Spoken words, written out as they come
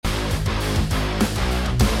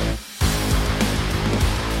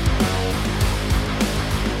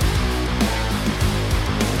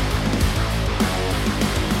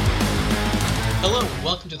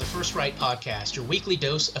to the First Right podcast, your weekly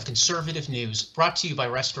dose of conservative news brought to you by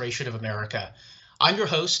Restoration of America. I'm your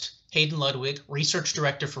host, Hayden Ludwig, Research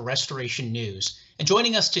Director for Restoration News. And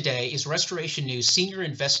joining us today is Restoration News Senior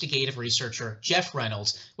Investigative Researcher Jeff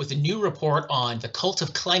Reynolds with a new report on the cult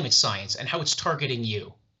of climate science and how it's targeting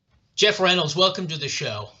you. Jeff Reynolds, welcome to the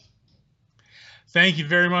show. Thank you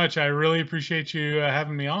very much. I really appreciate you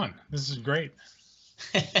having me on. This is great.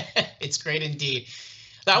 It's great indeed.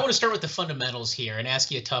 Now, I want to start with the fundamentals here and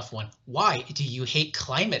ask you a tough one. Why do you hate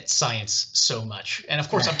climate science so much? And of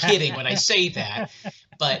course, I'm kidding when I say that.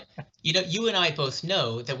 But, you and I both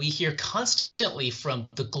know that we hear constantly from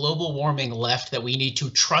the global warming left that we need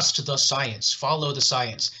to trust the science, follow the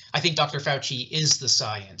science. I think Dr. Fauci is the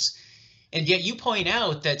science. And yet you point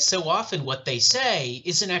out that so often what they say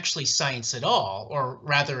isn't actually science at all, or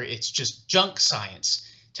rather it's just junk science.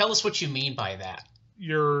 Tell us what you mean by that.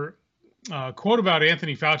 Your quote about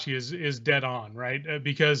Anthony Fauci is dead on, right?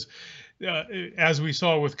 Because as we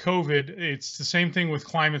saw with COVID, it's the same thing with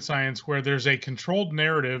climate science, where there's a controlled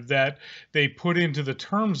narrative that they put into the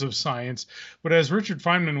terms of science. But as Richard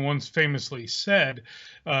Feynman once famously said,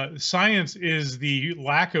 science is the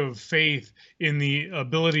lack of faith in the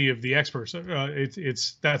ability of the experts.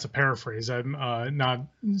 That's a paraphrase. I'm not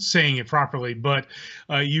saying it properly, but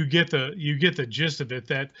you get the gist of it.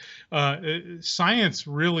 That science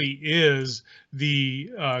really is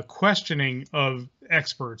the questioning of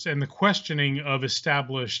experts and the questioning of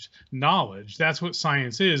established knowledge. That's what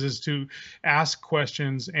science is to ask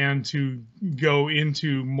questions and to go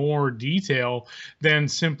into more detail than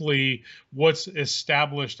simply what's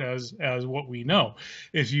established as what we know.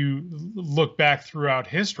 If you look back throughout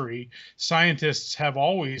history, scientists have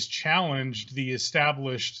always challenged the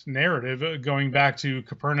established narrative, going back to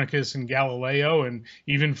Copernicus and Galileo and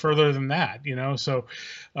even further than that, So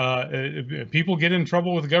people get in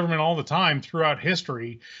trouble with the government all the time throughout history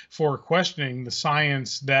for questioning the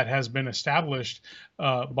science that has been established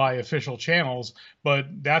by official channels, but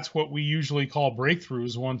that's what we usually call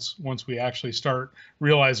breakthroughs once we actually start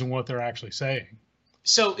realizing what they're actually saying.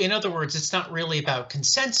 So in other words, it's not really about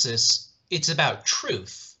consensus, it's about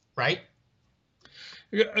truth, right?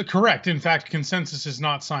 Correct. In fact, consensus is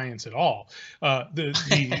not science at all.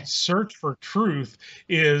 The search for truth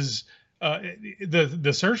is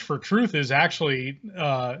the search for truth is actually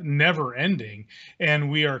never ending,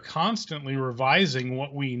 and we are constantly revising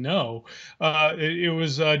what we know. It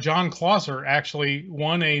was John Clauser actually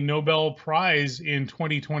won a Nobel Prize in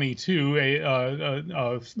 2022,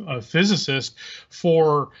 a physicist,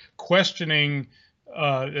 for questioning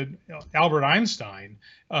Albert Einstein.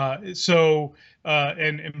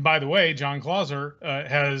 And by the way, John Clauser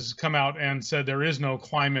has come out and said there is no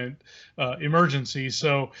climate emergency.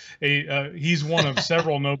 So he's one of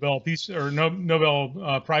several Nobel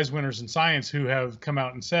Prize winners in science who have come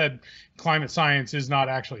out and said climate science is not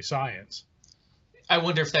actually science. I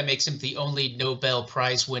wonder if that makes him the only Nobel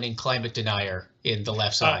Prize winning climate denier in the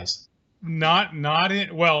left's eyes. Not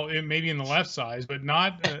in, well, it may be in the left side, but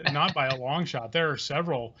not by a long shot. There are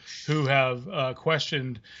several who have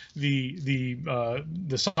questioned the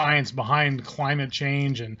science behind climate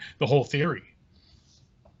change and the whole theory.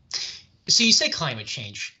 So you say climate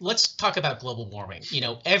change. Let's talk about global warming.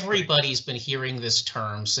 Everybody's been hearing this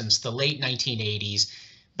term since the late 1980s,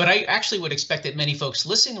 but I actually would expect that many folks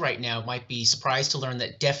listening right now might be surprised to learn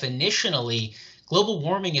that definitionally, global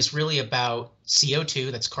warming is really about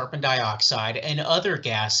CO2, that's carbon dioxide, and other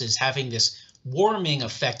gases having this warming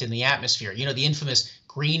effect in the atmosphere, the infamous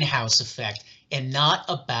greenhouse effect, and not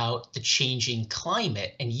about the changing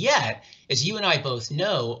climate. And yet, as you and I both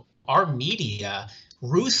know, our media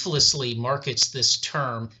ruthlessly markets this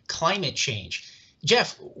term climate change.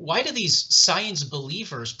 Jeff, why do these science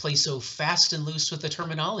believers play so fast and loose with the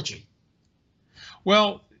terminology?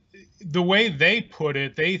 Well, the way they put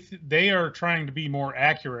it, they are trying to be more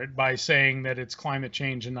accurate by saying that it's climate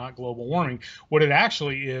change and not global warming. What it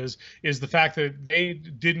actually is the fact that they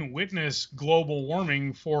didn't witness global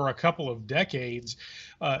warming for a couple of decades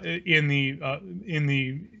in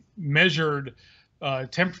the measured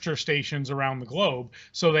temperature stations around the globe.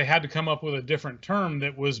 So they had to come up with a different term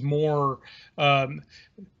that was more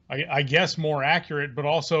I guess more accurate, but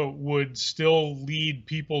also would still lead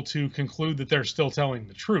people to conclude that they're still telling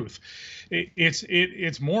the truth.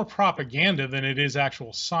 It's more propaganda than it is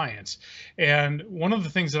actual science. And one of the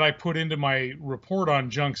things that I put into my report on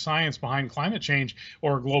junk science behind climate change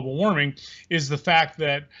or global warming is the fact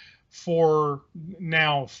that for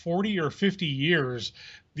now 40 or 50 years,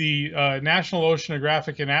 the National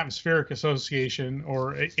Oceanographic and Atmospheric Association,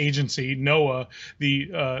 or agency, NOAA,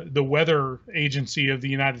 the weather agency of the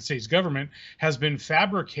United States government, has been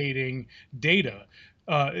fabricating data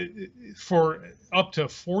uh, for up to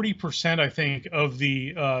 40%, I think, of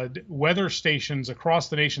the weather stations across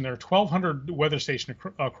the nation. There are 1,200 weather stations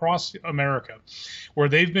across America where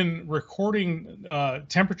they've been recording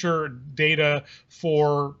temperature data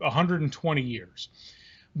for 120 years.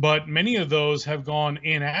 But many of those have gone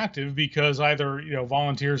inactive because either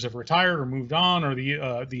volunteers have retired or moved on, or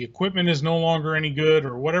the equipment is no longer any good,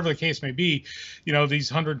 or whatever the case may be. These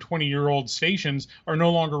 120-year-old stations are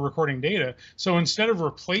no longer recording data. So instead of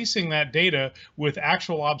replacing that data with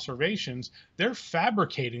actual observations, they're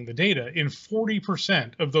fabricating the data in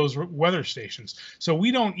 40% of those weather stations. So we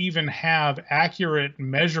don't even have accurate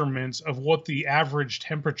measurements of what the average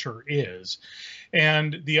temperature is.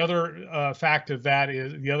 And the other factor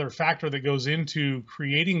that goes into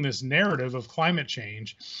creating this narrative of climate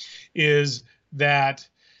change is that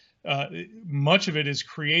much of it is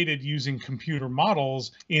created using computer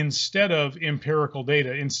models instead of empirical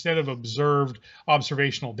data, instead of observed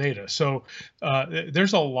observational data. So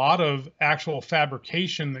there's a lot of actual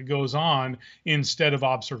fabrication that goes on instead of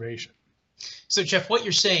observation. So, Jeff, what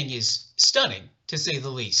you're saying is stunning, to say the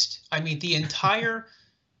least. I mean, the entire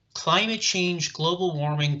climate change, global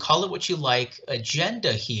warming, call it what you like,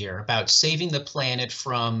 agenda here about saving the planet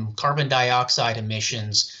from carbon dioxide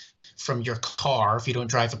emissions from your car if you don't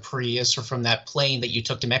drive a Prius, or from that plane that you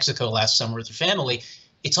took to Mexico last summer with your family.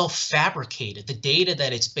 It's all fabricated. The data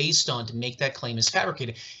that it's based on to make that claim is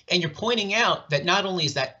fabricated. And you're pointing out that not only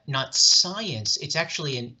is that not science, it's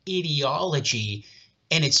actually an ideology,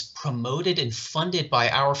 and it's promoted and funded by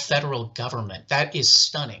our federal government. That is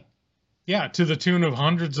stunning. Yeah, to the tune of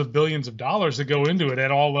hundreds of billions of dollars that go into it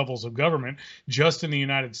at all levels of government. Just in the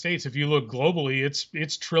United States, if you look globally,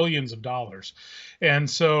 it's trillions of dollars. And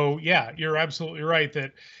so, yeah, you're absolutely right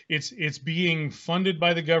that it's being funded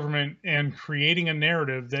by the government and creating a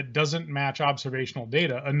narrative that doesn't match observational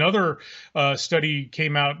data. Another study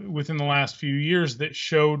came out within the last few years that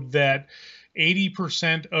showed that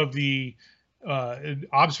 80% of the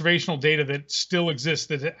observational data that still exists,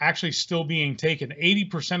 that is actually still being taken,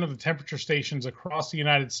 80% of the temperature stations across the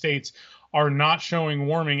United States are not showing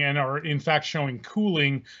warming and are in fact showing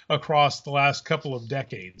cooling across the last couple of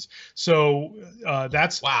decades. So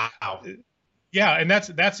that's wow. Yeah, and that's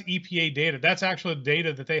EPA data. That's actually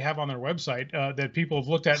data that they have on their website that people have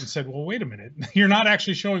looked at and said, well, wait a minute, you're not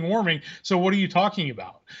actually showing warming, so what are you talking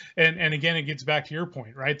about? And again, it gets back to your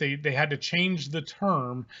point, right? They had to change the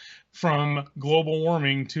term from global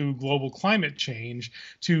warming to global climate change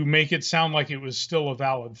to make it sound like it was still a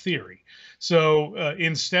valid theory. So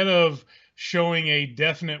instead of showing a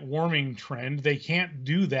definite warming trend, they can't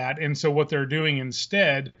do that. And so what they're doing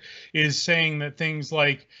instead is saying that things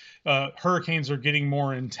like hurricanes are getting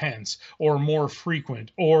more intense or more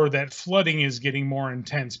frequent, or that flooding is getting more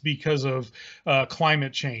intense because of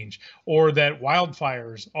climate change, or that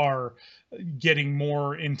wildfires are getting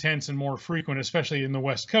more intense and more frequent, especially in the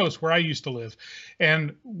West Coast where I used to live.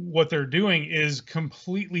 And what they're doing is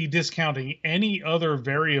completely discounting any other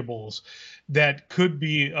variables that could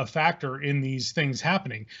be a factor in these things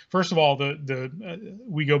happening. First of all,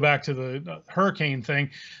 we go back to the hurricane thing.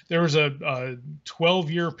 There was a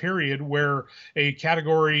 12-year period where a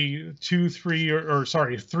category 2, 3, or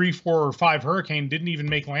 3, 4, or 5 hurricane didn't even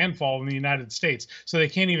make landfall in the United States. So they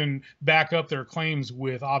can't even back up their claims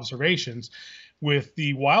with observations. With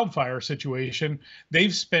the wildfire situation,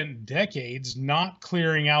 they've spent decades not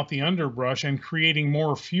clearing out the underbrush and creating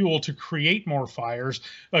more fuel to create more fires,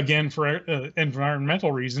 again, for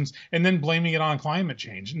environmental reasons, and then blaming it on climate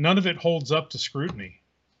change. None of it holds up to scrutiny.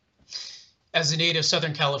 As a native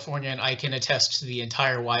Southern Californian, I can attest to the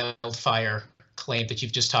entire wildfire claim that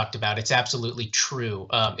you've just talked about. It's absolutely true.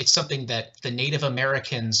 It's something that the Native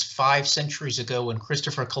Americans 5 centuries ago, when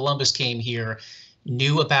Christopher Columbus came here,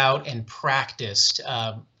 knew about and practiced,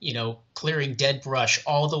 clearing dead brush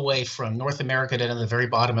all the way from North America down to the very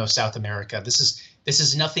bottom of South America. This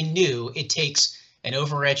is nothing new. It takes an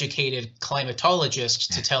overeducated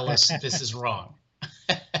climatologist to tell us this is wrong.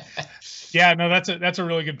 Yeah, no, that's a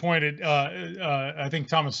really good point. I think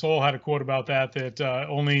Thomas Sowell had a quote about that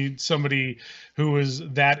only somebody who was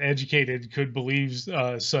that educated could believe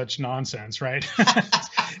such nonsense, right?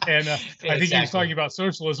 And exactly. I think he was talking about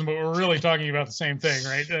socialism, but we're really talking about the same thing,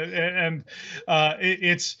 right?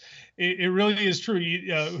 It really is true.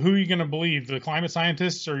 Who are you going to believe, the climate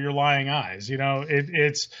scientists or your lying eyes?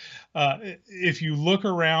 if you look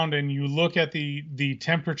around and you look at the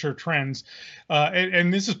temperature trends,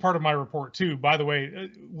 and this is part of my report too, by the way,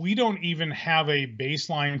 we don't even have a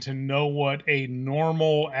baseline to know what a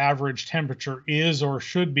normal average temperature is or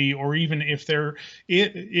should be, or even if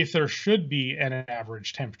there should be an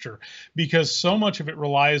average temperature, because so much of it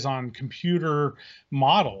relies on computer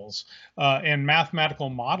models and mathematical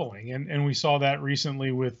modeling, and we saw that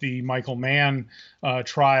recently with the Michael Mann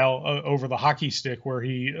trial over the hockey stick, where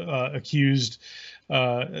he accused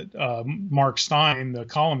Mark Stein, the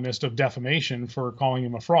columnist, of defamation for calling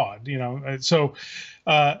him a fraud. So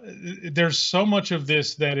there's so much of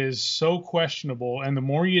this that is so questionable, and the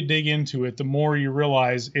more you dig into it, the more you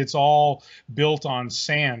realize it's all built on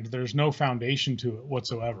sand. There's no foundation to it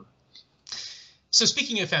whatsoever. So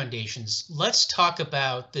speaking of foundations, let's talk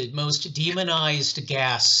about the most demonized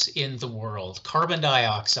gas in the world, carbon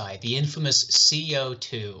dioxide, the infamous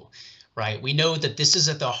CO2, right? We know that this is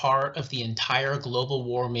at the heart of the entire global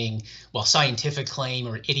warming, well, scientific claim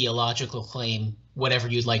or ideological claim, whatever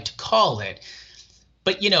you'd like to call it.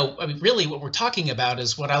 But, I mean, really what we're talking about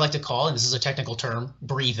is what I like to call, and this is a technical term,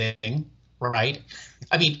 breathing, right?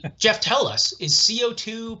 I mean, Jeff, tell us, is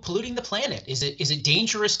CO2 polluting the planet? Is it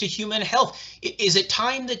dangerous to human health? Is it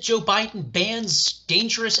time that Joe Biden bans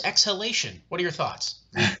dangerous exhalation? What are your thoughts?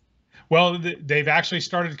 Well, they've actually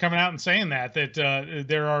started coming out and saying that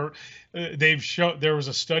there was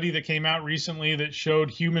a study that came out recently that showed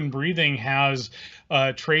human breathing has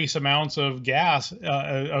trace amounts of gas,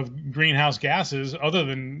 of greenhouse gases other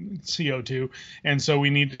than CO2. And so we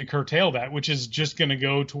need to curtail that, which is just going to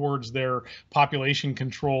go towards their population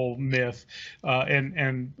control myth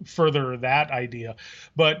and further that idea.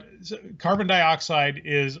 But carbon dioxide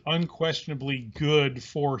is unquestionably good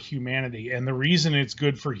for humanity. And the reason it's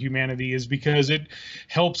good for humanity is because it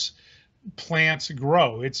helps plants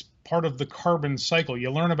grow. It's part of the carbon cycle.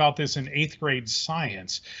 You learn about this in 8th grade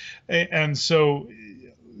science. And so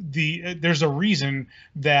there's a reason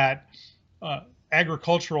that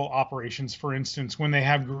agricultural operations, for instance, when they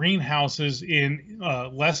have greenhouses in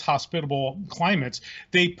less hospitable climates,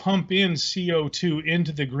 they pump in CO2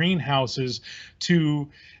 into the greenhouses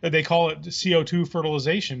they call it CO2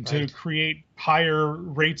 fertilization, right, to create higher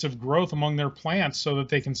rates of growth among their plants so that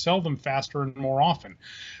they can sell them faster and more often.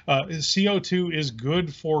 CO2 is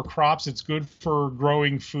good for crops. It's good for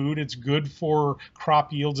growing food. It's good for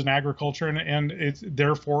crop yields in agriculture, and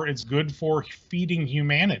therefore it's good for feeding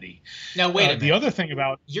humanity. Now, wait a minute. The other thing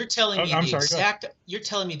about you're telling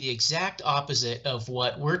me the exact opposite of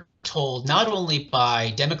what we're told, not only by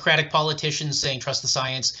Democratic politicians saying trust the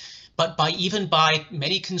science, but even by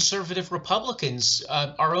many conservative Republicans.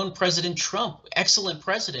 Our own President Trump, excellent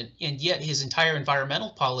president, and yet his entire environmental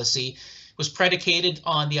policy was predicated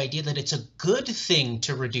on the idea that it's a good thing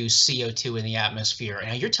to reduce CO2 in the atmosphere. And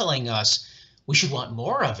now you're telling us we should want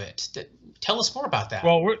more of it. Tell us more about that.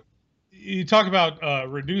 Well, you talk about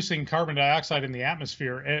reducing carbon dioxide in the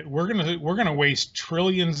atmosphere. We're gonna waste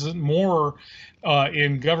trillions more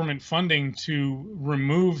in government funding to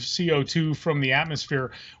remove CO2 from the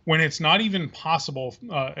atmosphere when it's not even possible.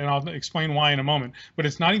 And I'll explain why in a moment. But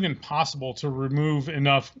it's not even possible to remove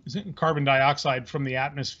enough carbon dioxide from the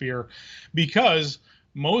atmosphere because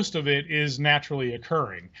most of it is naturally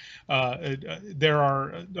occurring. There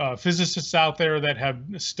are physicists out there that have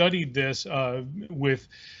studied this with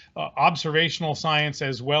observational science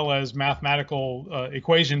as well as mathematical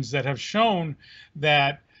equations that have shown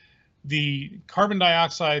that the carbon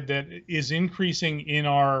dioxide that is increasing in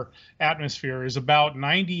our atmosphere is about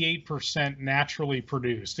 98% naturally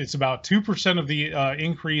produced. It's about 2% of the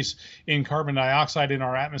increase in carbon dioxide in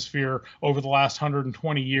our atmosphere over the last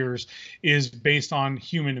 120 years is based on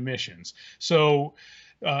human emissions. So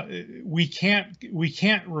we can't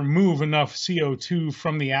remove enough CO2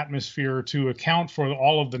 from the atmosphere to account for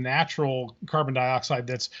all of the natural carbon dioxide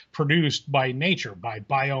that's produced by nature, by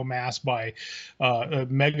biomass, by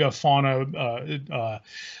megafauna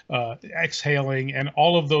exhaling, and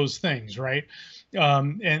all of those things, right?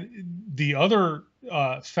 And the other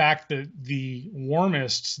fact that the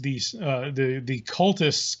warmists, the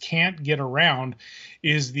cultists can't get around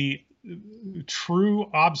is the true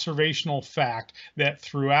observational fact that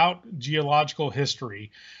throughout geological history,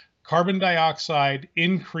 carbon dioxide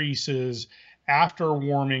increases after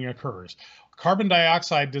warming occurs. Carbon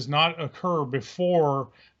dioxide does not occur before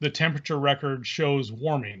the temperature record shows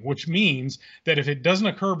warming, which means that if it doesn't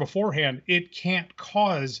occur beforehand, it can't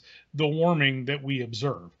cause the warming that we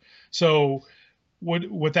observe. So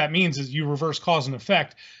what that means is you reverse cause and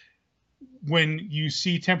effect. When you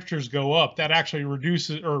see temperatures go up, that actually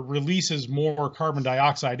reduces or releases more carbon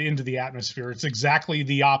dioxide into the atmosphere. It's exactly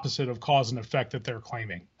the opposite of cause and effect that they're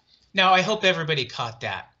claiming. Now, I hope everybody caught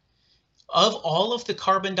that. Of all of the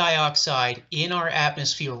carbon dioxide in our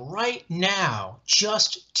atmosphere right now,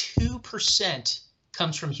 just 2%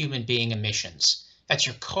 comes from human being emissions. That's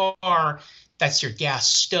your car, that's your gas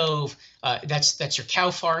stove, that's your cow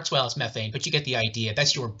farts. Well, it's methane, but you get the idea.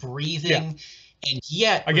 That's your Yeah, breathing. And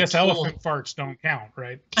yet I we're guess told, elephant farts don't count,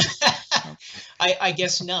 right? I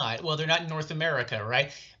guess not. Well, they're not in North America,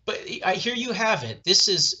 right? But I here you have it. This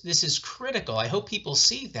is critical. I hope people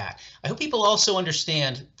see that. I hope people also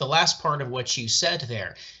understand the last part of what you said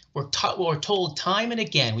there. We're told time and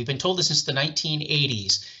again, we've been told this since the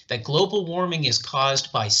 1980s, that global warming is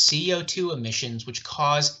caused by CO2 emissions, which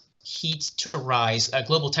cause heat to rise,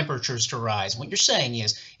 global temperatures to rise. What you're saying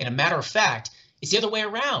is, in a matter of fact, it's the other way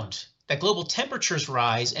around, that global temperatures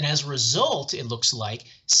rise, and as a result, it looks like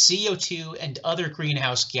CO2 and other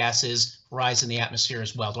greenhouse gases rise in the atmosphere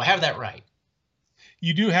as well. Do I have that right?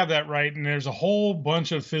 You do have that right, and there's a whole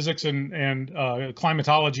bunch of physics and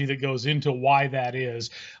climatology that goes into why that is.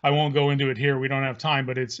 I won't go into it here; we don't have time.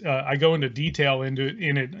 But it's I go into detail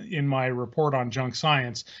in my report on junk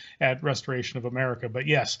science at Restoration of America. But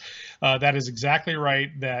yes, that is exactly right.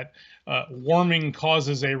 That warming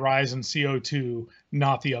causes a rise in CO2,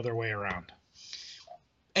 not the other way around.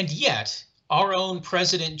 And yet, our own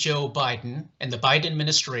President Joe Biden and the Biden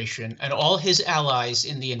administration and all his allies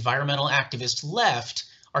in the environmental activist left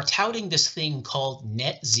are touting this thing called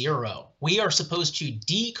net zero. We are supposed to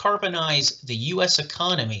decarbonize the US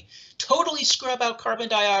economy, totally scrub out carbon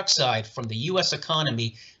dioxide from the US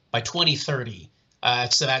economy by 2030.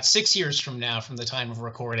 It's about 6 years from now, from the time of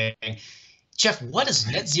recording. Jeff, what does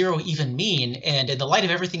net zero even mean? And in the light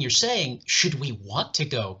of everything you're saying, should we want to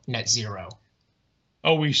go net zero?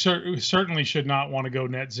 Oh, we certainly should not want to go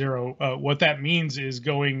net zero. What that means is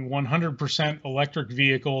going 100% electric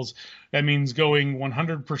vehicles. That means going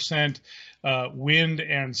 100% wind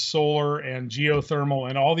and solar and geothermal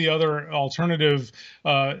and all the other alternative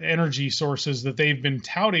energy sources that they've been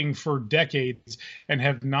touting for decades and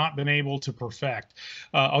have not been able to perfect.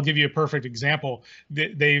 I'll give you a perfect example.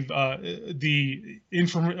 The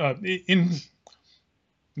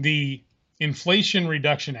Inflation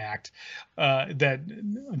Reduction Act that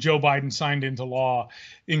Joe Biden signed into law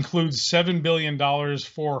includes $7 billion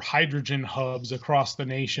for hydrogen hubs across the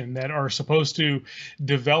nation that are supposed to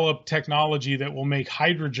develop technology that will make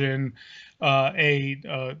hydrogen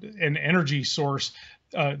an energy source,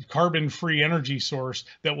 carbon-free energy source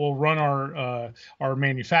that will run our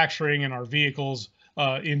manufacturing and our vehicles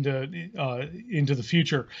into the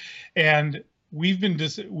future. And we've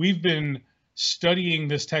been studying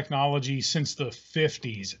this technology since the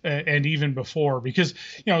 50s and even before, because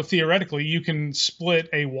theoretically you can split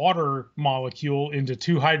a water molecule into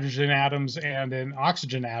two hydrogen atoms and an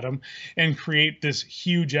oxygen atom and create this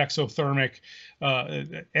huge exothermic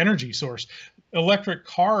energy source. Electric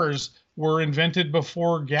cars were invented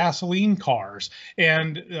before gasoline cars,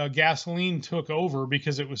 and gasoline took over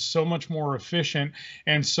because it was so much more efficient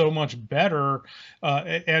and so much better,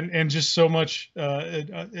 and just so much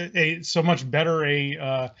better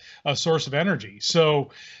a source of energy. So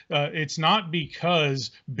it's not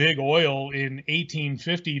because big oil in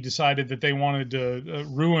 1850 decided that they wanted to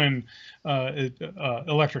ruin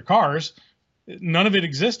electric cars. None of it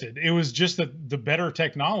existed. It was just that the better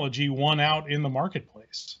technology won out in the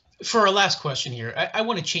marketplace. For our last question here, I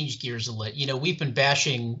want to change gears a little. We've been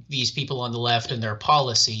bashing these people on the left and their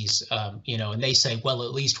policies, and they say, well,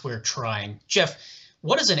 at least we're trying. Jeff,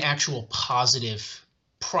 what does an actual positive,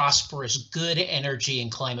 prosperous, good energy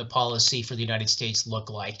and climate policy for the United States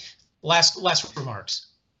look like? Last remarks.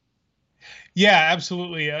 Yeah,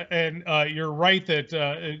 absolutely. And you're right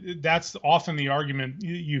that that's often the argument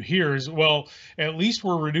you hear is, well, at least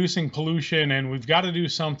we're reducing pollution and we've got to do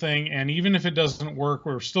something. And even if it doesn't work,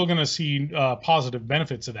 we're still going to see positive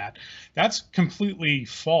benefits of that. That's completely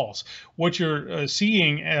false. What you're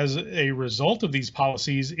seeing as a result of these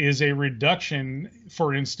policies is a reduction,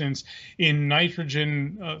 for instance, in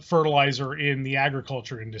nitrogen fertilizer in the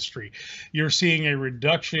agriculture industry. You're seeing a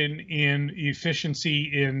reduction in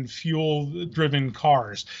efficiency in fuel-driven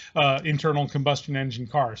cars, internal combustion engine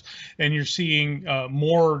cars, and you're seeing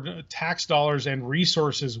more tax dollars and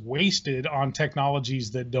resources wasted on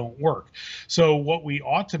technologies that don't work. So what we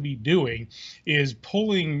ought to be doing is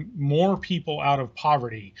pulling more people out of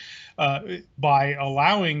poverty by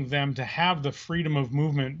allowing them to have the freedom of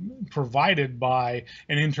movement provided by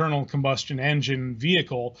an internal combustion engine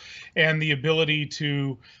vehicle and the ability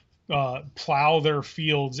to plow their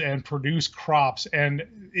fields and produce crops and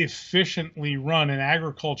efficiently run an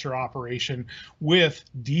agriculture operation with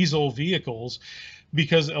diesel vehicles,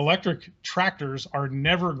 because electric tractors are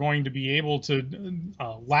never going to be able to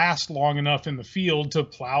last long enough in the field to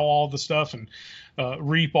plow all the stuff and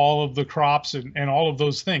reap all of the crops and all of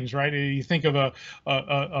those things, right? You think of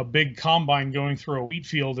a big combine going through a wheat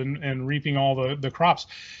field and reaping all the crops.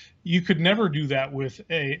 You could never do that with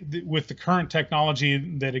the current technology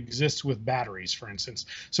that exists with batteries, for instance.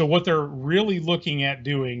 So what they're really looking at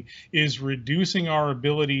doing is reducing our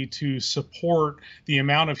ability to support the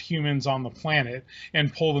amount of humans on the planet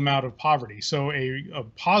and pull them out of poverty. So a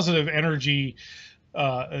positive energy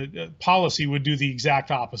policy would do the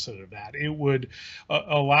exact opposite of that. It would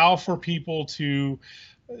allow for people to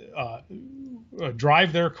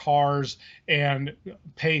drive their cars and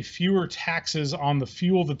pay fewer taxes on the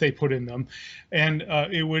fuel that they put in them, and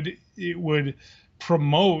it would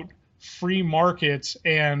promote free markets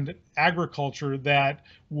and agriculture that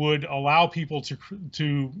would allow people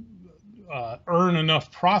to earn enough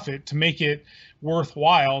profit to make it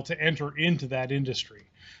worthwhile to enter into that industry.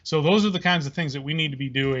 So those are the kinds of things that we need to be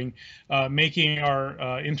doing, making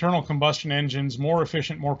our internal combustion engines more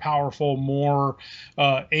efficient, more powerful, more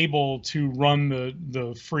able to run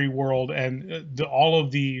the free world and all of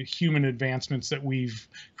the human advancements that we've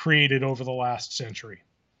created over the last century.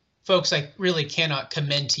 Folks, I really cannot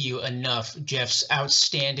commend to you enough Jeff's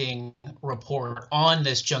outstanding report on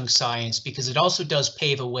this junk science, because it also does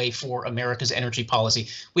pave a way for America's energy policy.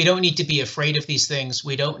 We don't need to be afraid of these things.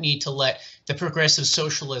 We don't need to let the progressive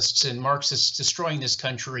socialists and Marxists destroying this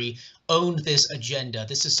country own this agenda.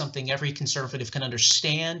 This is something every conservative can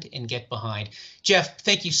understand and get behind. Jeff,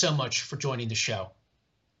 thank you so much for joining the show.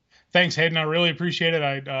 Thanks, Hayden. I really appreciate it.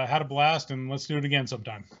 I had a blast, and let's do it again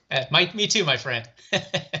sometime. Me too, my friend.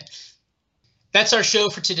 That's our show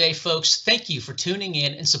for today, folks. Thank you for tuning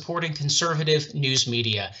in and supporting conservative news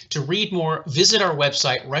media. To read more, visit our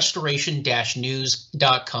website,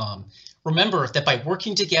 restoration-news.com. Remember that by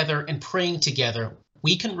working together and praying together,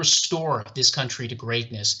 we can restore this country to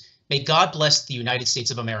greatness. May God bless the United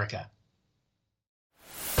States of America.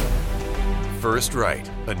 First Right,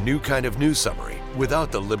 a new kind of news summary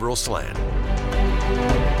without the liberal slant.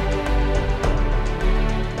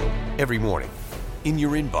 Every morning, in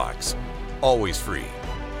your inbox, always free.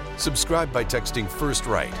 Subscribe by texting First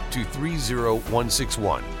Right to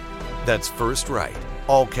 30161. That's First Right,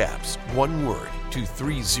 all caps, one word, to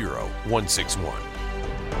 30161.